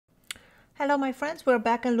Hello my friends, we're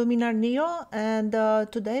back in Luminar Neo and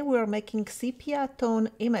today we're making sepia tone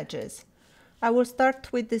images. I will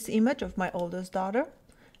start with this image of my oldest daughter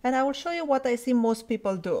and I will show you what I see most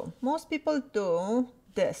people do. Most people do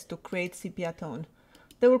this to create sepia tone.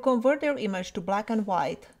 They will convert their image to black and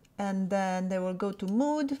white and then they will go to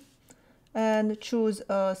mood and choose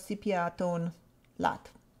a sepia tone LUT.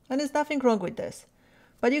 And there's nothing wrong with this,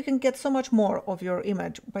 but you can get so much more of your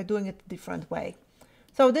image by doing it a different way.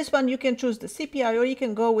 So this one you can choose the sepia, or you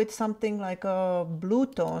can go with something like a blue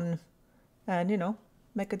tone and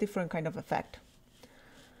make a different kind of effect.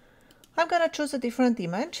 I'm gonna choose a different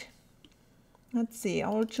image. Let's see, I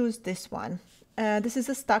will choose this one. This is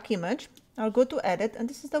a stock image. I'll go to edit, and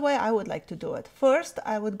this is the way I would like to do it. First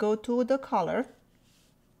I would go to the color.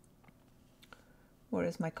 Where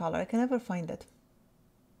is my color? I can never find it.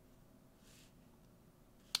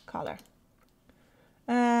 Color.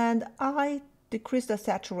 And I decrease the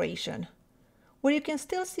saturation, where you can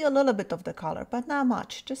still see a little bit of the color, but not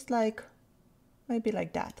much, just like maybe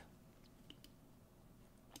like that.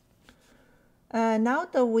 Now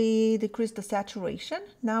that we decrease the saturation,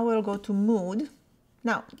 now we'll go to mood.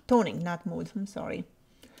 Now, toning, not mood, I'm sorry.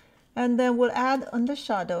 And then we'll add on the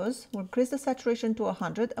shadows, we'll increase the saturation to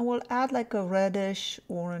 100 and we'll add like a reddish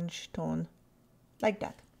orange tone, like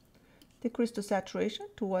that. Decrease the saturation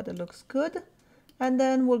to what it looks good. And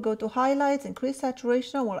then we'll go to highlights, increase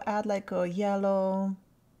saturation, we'll add like a yellow,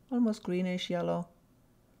 almost greenish yellow,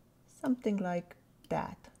 something like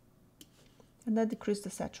that. And then decrease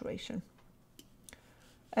the saturation.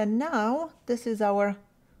 And now this is our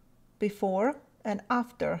before and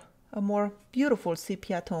after, a more beautiful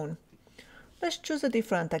sepia tone. Let's choose a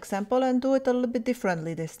different example and do it a little bit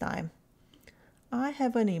differently this time. I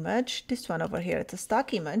have an image, this one over here, it's a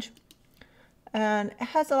stock image. And it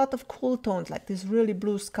has a lot of cool tones, like this really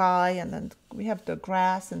blue sky, and then we have the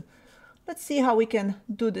grass. And let's see how we can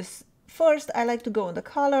do this. First, I like to go in the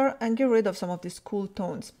color and get rid of some of these cool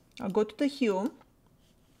tones. I'll go to the hue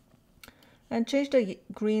and change the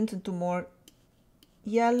greens into more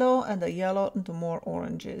yellow and the yellow into more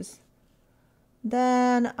oranges.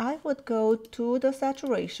 Then I would go to the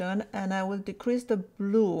saturation and I will decrease the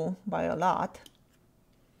blue by a lot.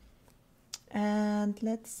 And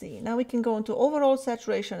let's see, now we can go into overall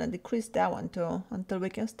saturation and decrease that one too, until we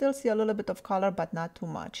can still see a little bit of color, but not too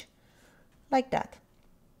much, like that.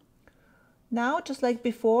 Now, just like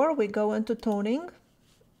before, we go into toning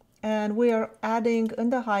and we are adding in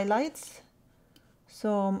the highlights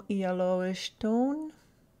some yellowish tone,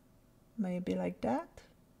 maybe like that.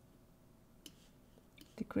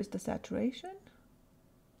 Decrease the saturation.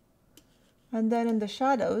 And then in the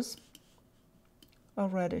shadows, a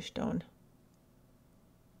reddish tone.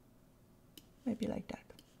 Maybe like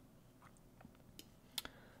that.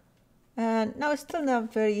 And now it's still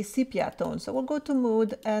not very sepia tone, so we'll go to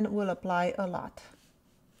mood and we'll apply a LUT.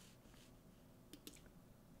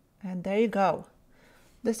 And there you go.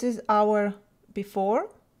 This is our before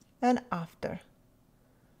and after.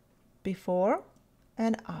 Before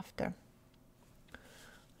and after.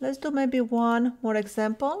 Let's do maybe one more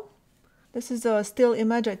example. This is a still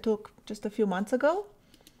image I took just a few months ago.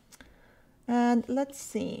 And let's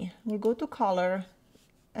see, we'll go to color,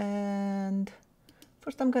 and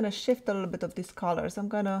first I'm gonna shift a little bit of these colors. I'm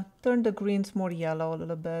gonna turn the greens more yellow a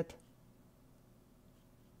little bit.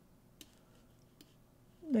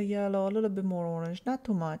 The yellow a little bit more orange, not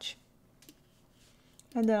too much.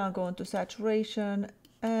 And then I'll go into saturation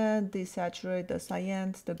and desaturate the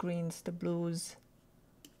cyans, the greens, the blues.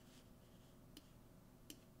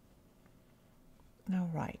 All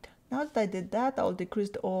right. Now that I did that, I'll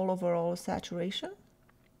decrease the overall saturation.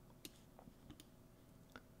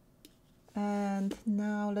 And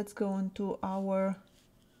now let's go into our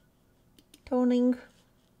toning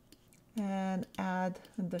and add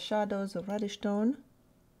in the shadows a reddish tone.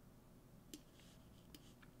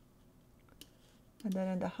 And then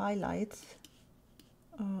in the highlights,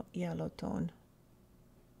 a yellow tone.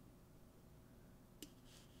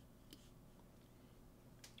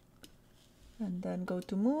 And then go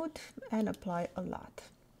to mood and apply a LUT.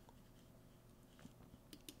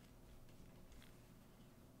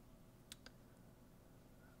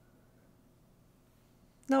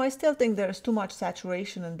 Now I still think there's too much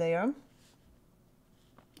saturation in there.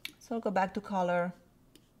 So I'll go back to color,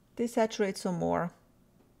 desaturate some more.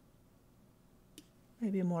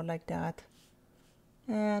 Maybe more like that.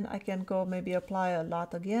 And I can go maybe apply a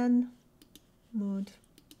LUT again, mood.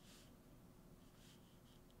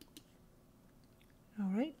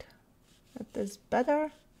 All right, that is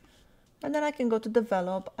better. And then I can go to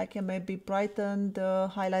develop. I can maybe brighten the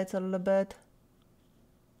highlights a little bit.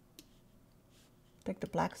 Take the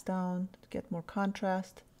blacks down to get more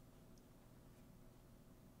contrast.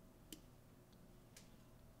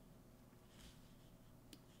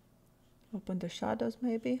 Open the shadows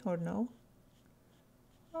maybe, or no?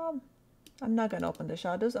 I'm not going to open the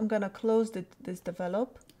shadows. I'm going to close this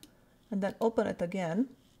develop and then open it again.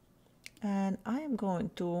 And I am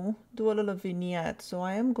going to do a little vignette. So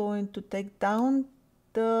I am going to take down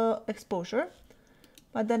the exposure,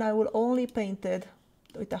 but then I will only paint it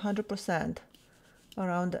with 100%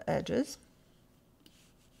 around the edges.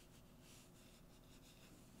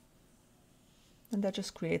 And that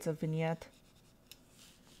just creates a vignette.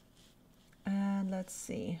 And let's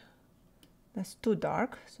see, that's too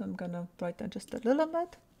dark, so I'm gonna brighten just a little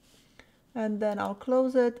bit, and then I'll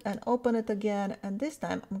close it and open it again, and this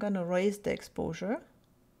time I'm gonna raise the exposure.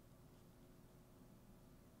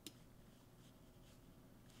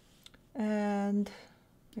 And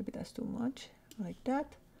maybe that's too much, like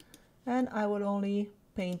that, and I will only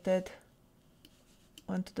paint it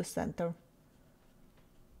onto the center,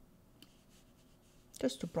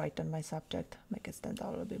 just to brighten my subject, make it stand out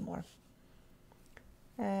a little bit more.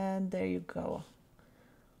 And there you go.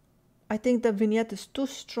 I think the vignette is too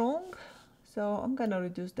strong, so I'm gonna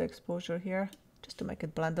reduce the exposure here just to make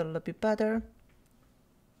it blend a little bit better.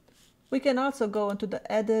 We can also go into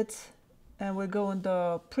the edits, and we'll go in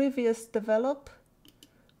the previous develop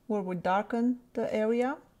where we darken the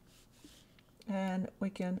area, and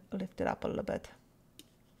we can lift it up a little bit.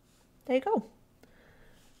 There you go.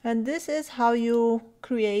 And this is how you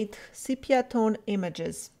create sepia tone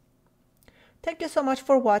images. Thank you so much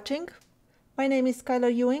for watching. My name is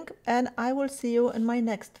Skyler Ewing, and I will see you in my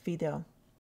next video.